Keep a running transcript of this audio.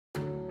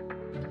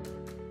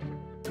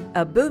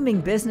A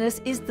booming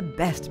business is the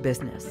best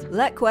business.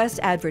 Let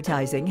Quest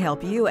Advertising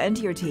help you and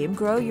your team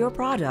grow your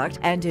product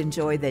and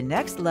enjoy the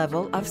next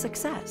level of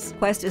success.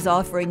 Quest is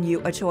offering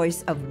you a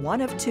choice of one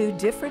of 2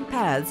 different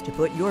paths to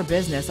put your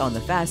business on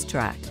the fast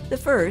track. The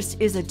first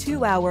is a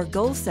 2-hour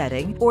goal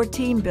setting or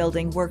team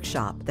building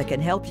workshop that can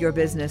help your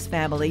business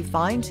family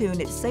fine-tune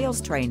its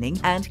sales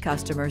training and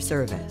customer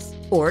service.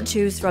 Or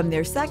choose from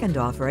their second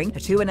offering, a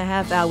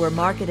 2.5-hour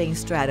marketing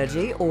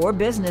strategy or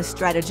business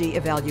strategy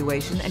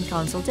evaluation and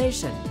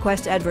consultation.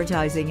 Quest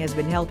Advertising has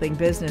been helping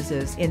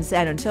businesses in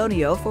San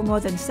Antonio for more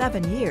than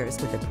 7 years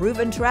with a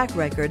proven track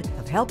record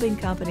of helping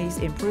companies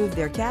improve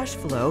their cash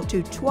flow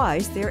to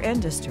twice their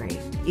industry.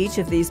 Each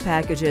of these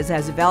packages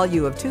has a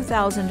value of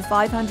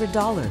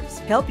 $2,500.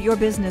 Help your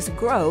business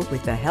grow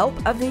with the help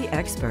of the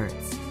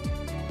experts.